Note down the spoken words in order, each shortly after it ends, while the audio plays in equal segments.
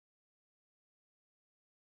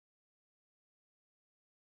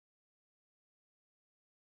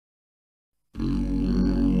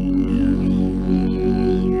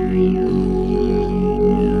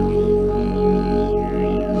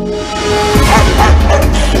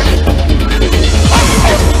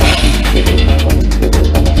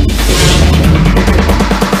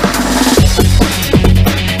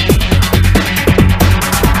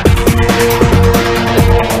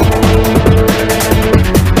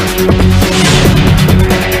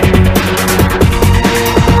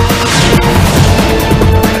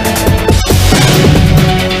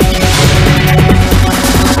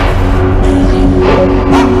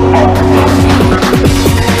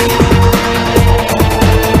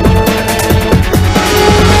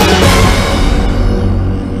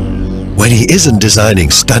When he isn't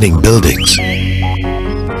designing stunning buildings,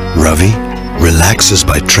 Ravi relaxes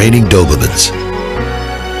by training Dobermans.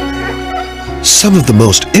 Some of the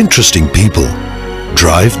most interesting people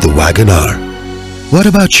drive the Wagon R. What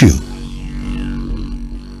about you?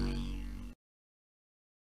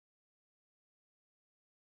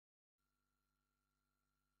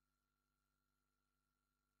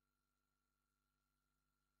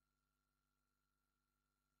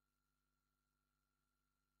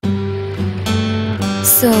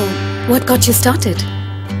 So, what got you started?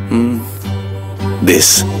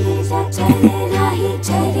 This.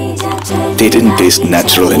 They didn't taste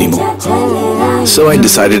natural anymore. So I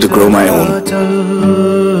decided to grow my own.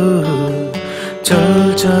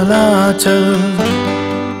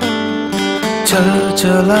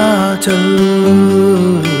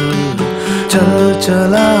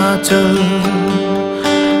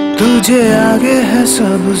 तुझे आगे है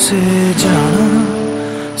सबसे जाना,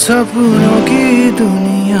 सपनों की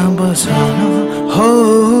दुनिया बसाना हो,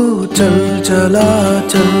 चल चला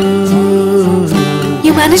चल.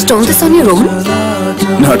 You managed all this on your own?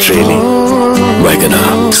 Not really.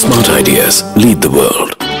 Wagoner, smart ideas lead the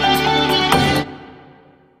world.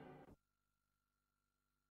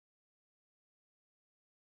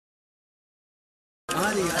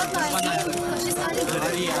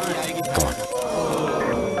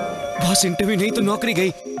 Boss interview नहीं तो नौकरी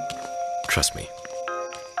गई. Trust me.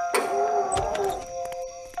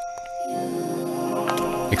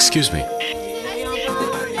 Excuse me.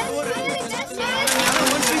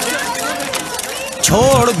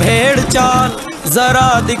 छोड़ भेड़ चाल, जरा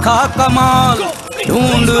दिखा कमाल,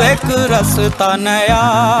 ढूंढ एक रास्ता नया,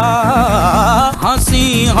 हंसी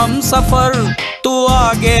हम सफर तू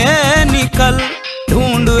आगे निकल,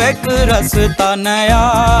 ढूंढ एक रास्ता नया.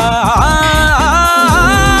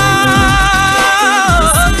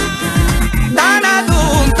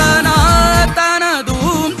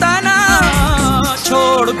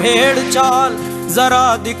 छोड़ भेड़ चाल, जरा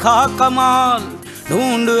दिखा कमाल,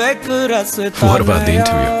 ढूंढ एक रास्ता. What about the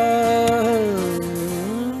interview?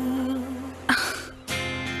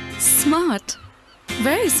 Smart.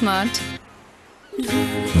 Very smart.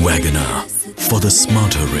 Wagoner, for the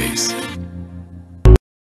smarter race.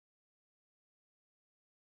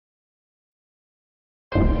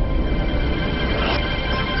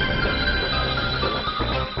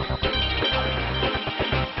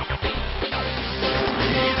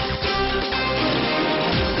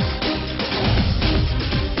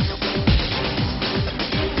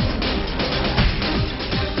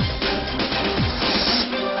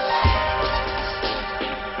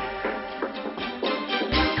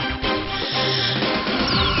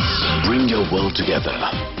 Bring your world together.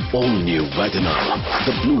 All new Wagoner,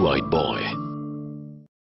 the blue-eyed boy.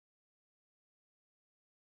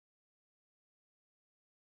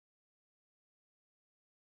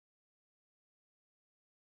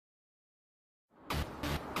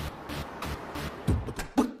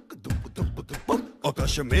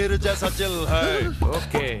 Kashmir जैसा दिल है,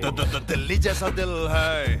 ओके, दिल्ली जैसा दिल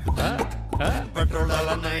है, पेट्रोल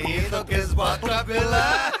डाला नहीं तो किस बात का बिल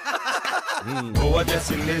है? गोवा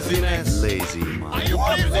जैसी लेजीनेस,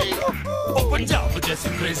 पंजाब जैसी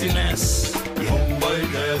क्रेजीनेस, मुंबई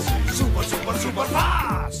जैसी सुपर सुपर सुपर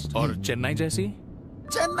फास्ट, और चेन्नई जैसी?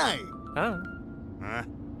 चेन्नई.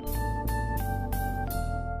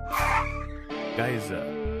 Guys,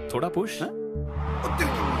 थोड़ा पुश.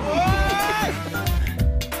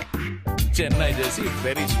 चेन्नई जैसी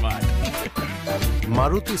very smart.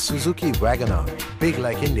 Maruti Suzuki Wagoner, big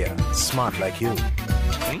like India, smart like you.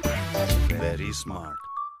 Very smart.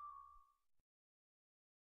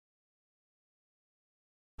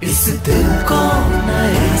 इस दिल को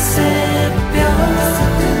नए से प्यार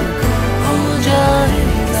हो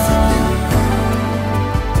जाएगा,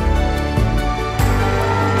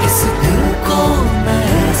 इस दिल को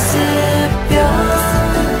नए से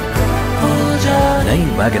प्यार हो जाएगा. नई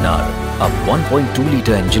Wagon R अब 1.2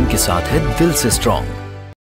 लीटर इंजन के साथ है दिल से स्ट्रॉन्ग.